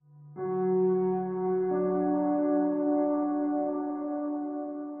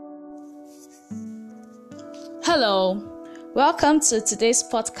Hello, welcome to today's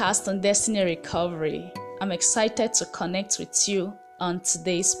podcast on Destiny Recovery. I'm excited to connect with you on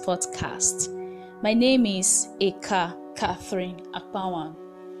today's podcast. My name is Eka Catherine Akpawan.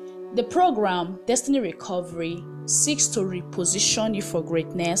 The program Destiny Recovery seeks to reposition you for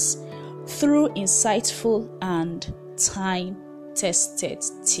greatness through insightful and time-tested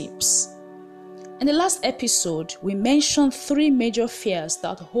tips. In the last episode, we mentioned 3 major fears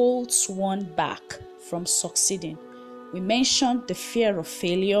that holds one back from succeeding. We mentioned the fear of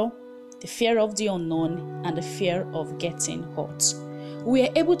failure, the fear of the unknown, and the fear of getting hurt. We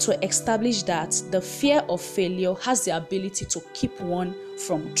are able to establish that the fear of failure has the ability to keep one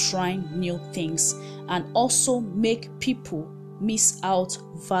from trying new things and also make people miss out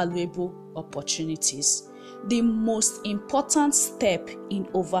valuable opportunities. The most important step in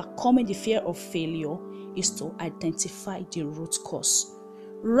overcoming the fear of failure is to identify the root cause.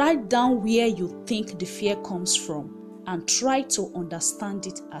 Write down where you think the fear comes from and try to understand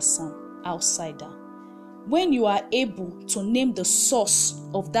it as an outsider. When you are able to name the source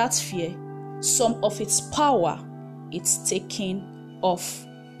of that fear, some of its power is taken off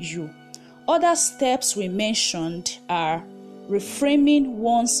you. Other steps we mentioned are reframing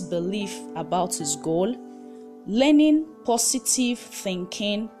one's belief about his goal, learning positive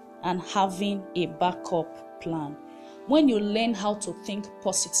thinking, and having a backup plan. When you learn how to think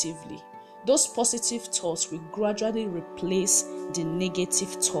positively, those positive thoughts will gradually replace the negative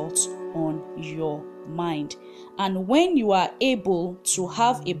thoughts on your mind. And when you are able to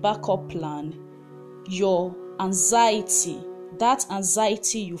have a backup plan, your anxiety, that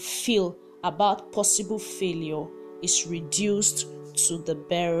anxiety you feel about possible failure, is reduced to the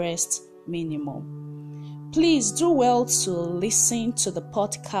barest minimum. Please do well to listen to the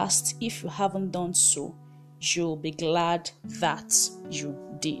podcast if you haven't done so. You'll be glad that you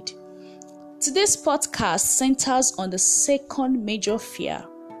did. Today's podcast centers on the second major fear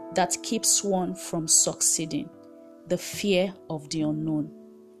that keeps one from succeeding: the fear of the unknown.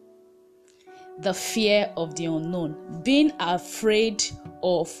 The fear of the unknown, being afraid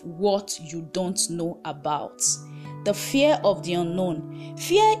of what you don't know about. The fear of the unknown.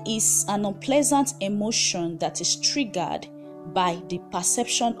 Fear is an unpleasant emotion that is triggered by the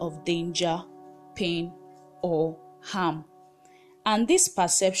perception of danger, pain, or harm. And this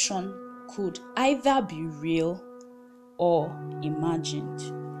perception could either be real or imagined.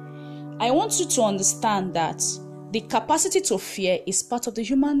 I want you to understand that the capacity to fear is part of the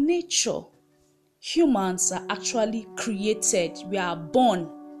human nature. Humans are actually created, we are born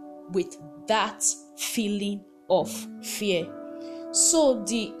with that feeling of fear. So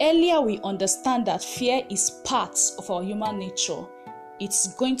the earlier we understand that fear is part of our human nature,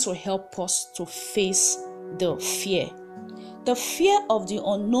 it's going to help us to face the fear. The fear of the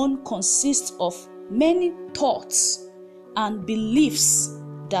unknown consists of many thoughts and beliefs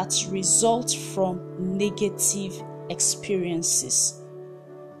that result from negative experiences.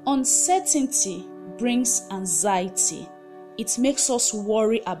 Uncertainty brings anxiety. It makes us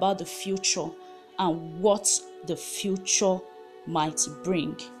worry about the future and what the future might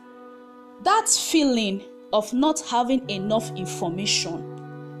bring. That feeling of not having enough information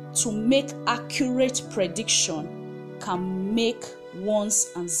to make accurate prediction can make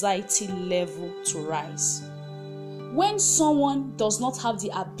one's anxiety level to rise. When someone does not have the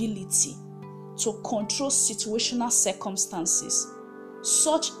ability to control situational circumstances,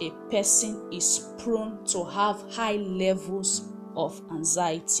 such a person is prone to have high levels of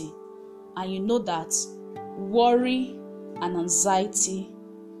anxiety. And you know that worry and anxiety,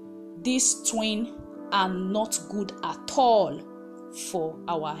 these twins are not good at all for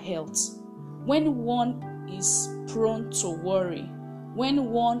our health. When one is prone to worry,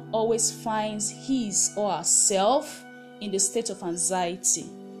 when one always finds his or herself in the state of anxiety,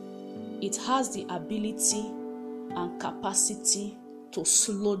 it has the ability and capacity to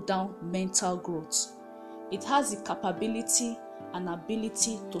slow down mental growth. It has the capability and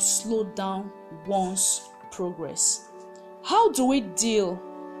ability to slow down one's progress. How do we deal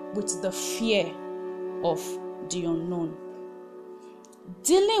with the fear of the unknown?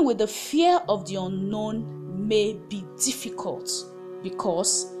 Dealing with the fear of the unknown may be difficult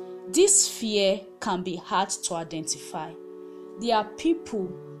because this fear can be hard to identify. There are people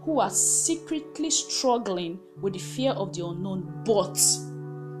who are secretly struggling with the fear of the unknown, but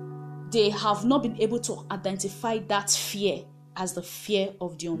they have not been able to identify that fear as the fear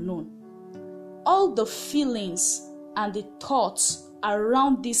of the unknown. All the feelings and the thoughts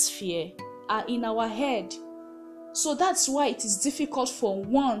around this fear are in our head. So that's why it is difficult for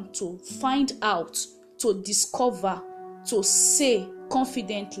one to find out, to discover, to say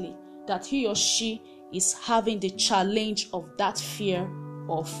confidently that he or she is having the challenge of that fear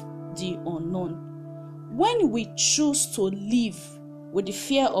of the unknown. When we choose to live with the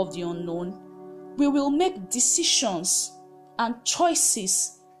fear of the unknown, we will make decisions and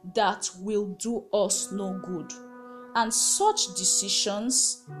choices that will do us no good. And such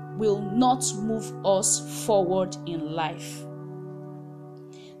decisions will not move us forward in life.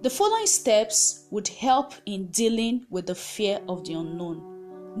 The following steps would help in dealing with the fear of the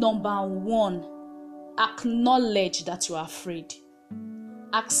unknown. Number 1, acknowledge that you are afraid.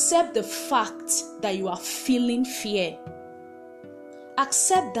 Accept the fact that you are feeling fear.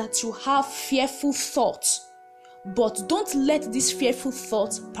 Accept that you have fearful thoughts, but don't let these fearful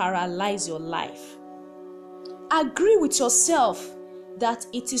thoughts paralyze your life. Agree with yourself that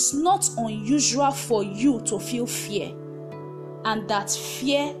it is not unusual for you to feel fear, and that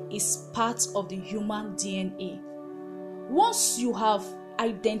fear is part of the human DNA. Once you have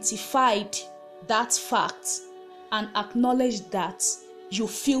identified that fact and acknowledged that you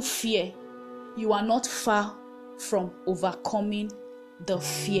feel fear, you are not far from overcoming the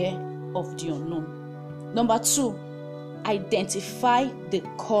fear of the unknown. Number 2, identify the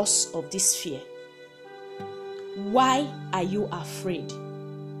cause of this fear. Why are you afraid?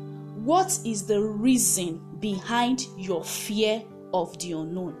 What is the reason behind your fear of the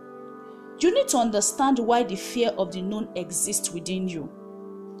unknown? You need to understand why the fear of the unknown exists within you.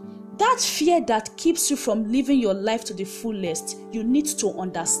 That fear that keeps you from living your life to the fullest, you need to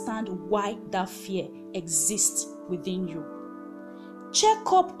understand why that fear exists within you. Check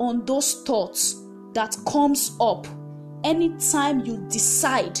up on those thoughts that comes up anytime you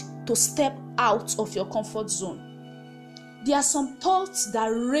decide to step out of your comfort zone. There are some thoughts that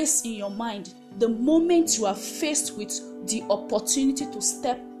race in your mind the moment you are faced with the opportunity to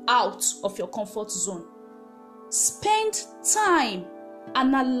step out of your comfort zone. Spend time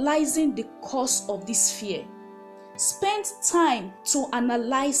analyzing the cause of this fear. Spend time to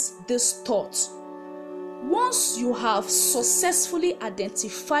analyze this thought. Once you have successfully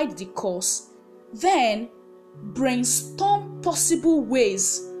identified the cause, then brainstorm possible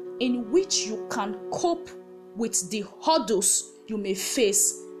ways in which you can cope with the hurdles you may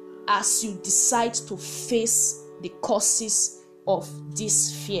face as you decide to face the causes of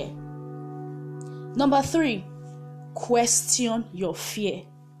this fear. Number 3, question your fear.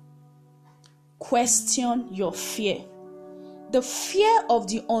 Question your fear. The fear of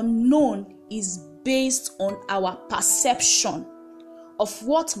the unknown is based on our perception of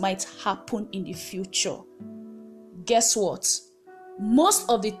what might happen in the future. Guess what? Most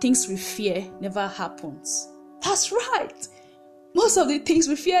of the things we fear never happens. That's right. Most of the things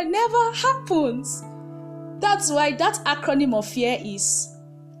we fear never happens. That's why that acronym of fear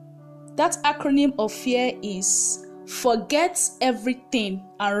is forget everything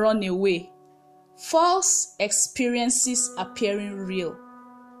and run away. False experiences appearing real.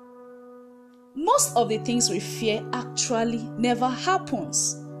 Most of the things we fear actually never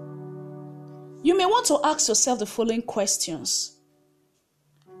happens. You may want to ask yourself the following questions.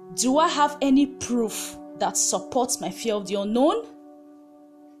 Do I have any proof that supports my fear of the unknown?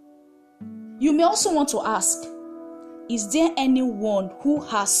 You may also want to ask, is there anyone who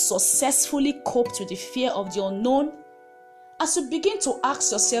has successfully coped with the fear of the unknown? As you begin to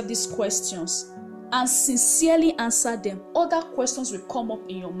ask yourself these questions and sincerely answer them, other questions will come up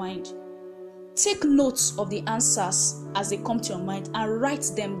in your mind. Take notes of the answers as they come to your mind and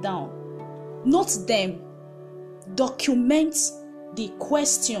write them down. Note them. Document the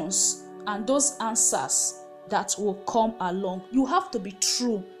questions and those answers that will come along. You have to be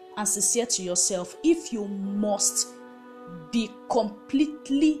true and sincere to yourself if you must be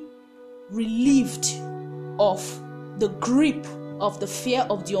completely relieved of the grip of the fear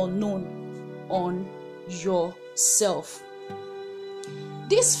of the unknown on yourself.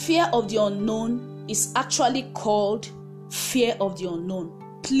 This fear of the unknown is actually called fear of the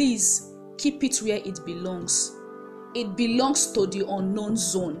unknown. Please keep it where it belongs. It belongs to the unknown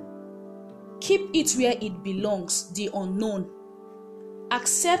zone. Keep it where it belongs, the unknown.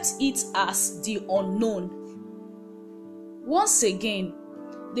 Accept it as the unknown. Once again,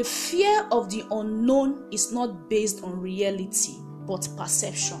 the fear of the unknown is not based on reality, but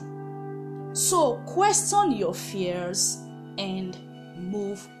perception. So, question your fears and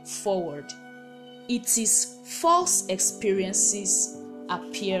move forward. It is false experiences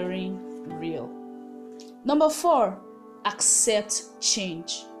appearing real. Number 4, accept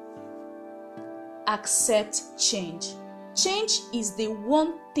change. Accept change. Change is the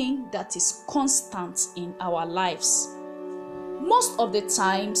one thing that is constant in our lives. Most of the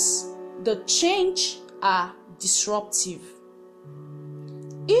times, the change are disruptive.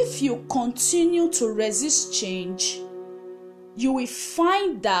 if you continue to resist change, you will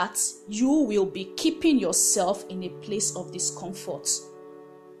find that you will be keeping yourself in a place of discomfort.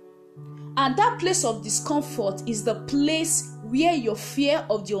 And that place of discomfort is the place where your fear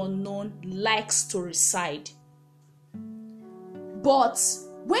of the unknown likes to reside. But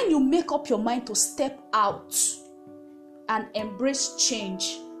when you make up your mind to step out and embrace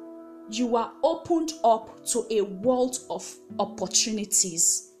change, you are opened up to a world of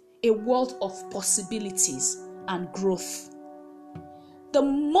opportunities, a world of possibilities and growth. The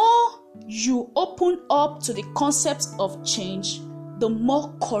more you open up to the concept of change, the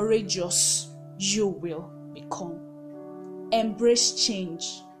more courageous you will become. Embrace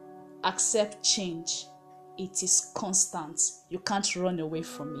change. Accept change. It is constant. You can't run away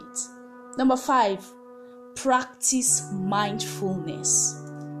from it. Number 5, practice mindfulness.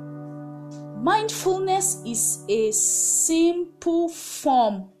 Mindfulness is a simple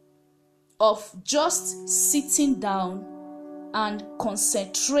form of just sitting down and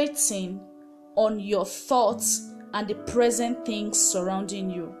concentrating on your thoughts and the present things surrounding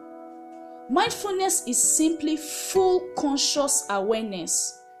you. Mindfulness is simply full conscious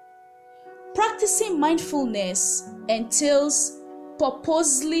awareness. Practicing mindfulness entails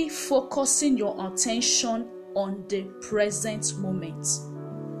purposely focusing your attention on the present moment.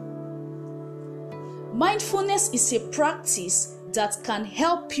 Mindfulness is a practice that can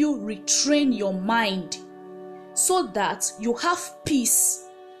help you retrain your mind so that you have peace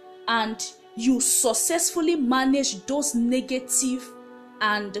and you successfully manage those negative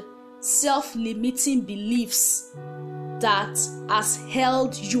and self-limiting beliefs that has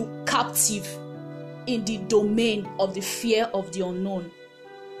held you captive in the domain of the fear of the unknown.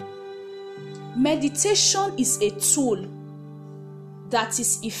 Meditation is a tool that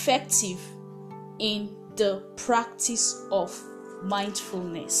is effective in the practice of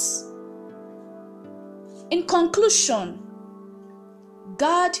mindfulness. In conclusion,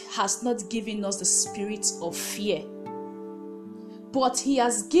 God has not given us the spirit of fear, but He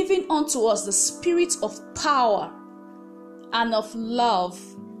has given unto us the spirit of power and of love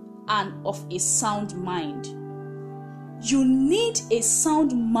and of a sound mind. You need a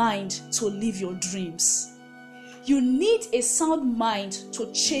sound mind to live your dreams. You need a sound mind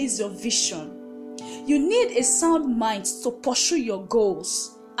to chase your vision. You need a sound mind to pursue your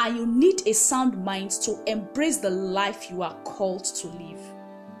goals. And you need a sound mind to embrace the life you are called to live.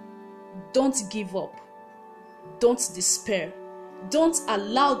 Don't give up. Don't despair. Don't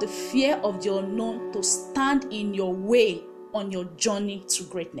allow the fear of the unknown to stand in your way on your journey to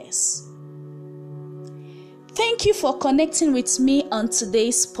greatness. Thank you for connecting with me on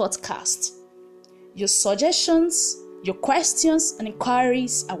today's podcast. Your suggestions, your questions, and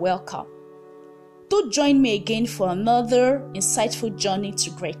inquiries are welcome. Do join me again for another insightful journey to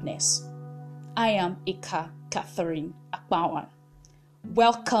greatness. I am Eka Catherine Akbawan.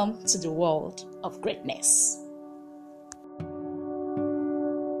 Welcome to the world of greatness.